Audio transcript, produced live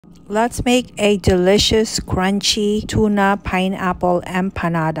Let's make a delicious, crunchy tuna pineapple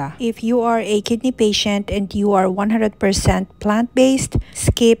empanada. If you are a kidney patient and you are 100% plant-based,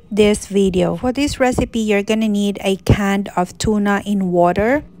 skip this video. For this recipe, you're gonna need a can of tuna in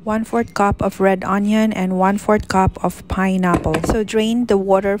water, 1/4 cup of red onion, and 1/4 cup of pineapple. So drain the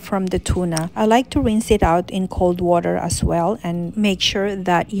water from the tuna. I like to rinse it out in cold water as well and make sure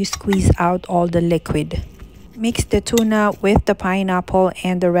that you squeeze out all the liquid. Mix the tuna with the pineapple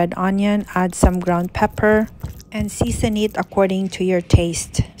and the red onion, add some ground pepper, and season it according to your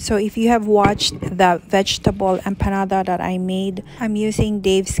taste. So if you have watched the vegetable empanada that I made, I'm using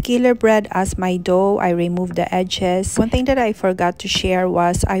Dave's Killer bread as my dough. I removed the edges. One thing that I forgot to share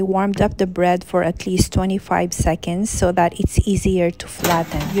was I warmed up the bread for at least 25 seconds so that it's easier to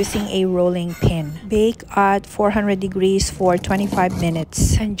flatten using a rolling pin. Bake at 400 degrees for 25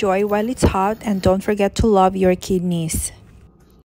 minutes. Enjoy while it's hot and don't forget to love your kidneys.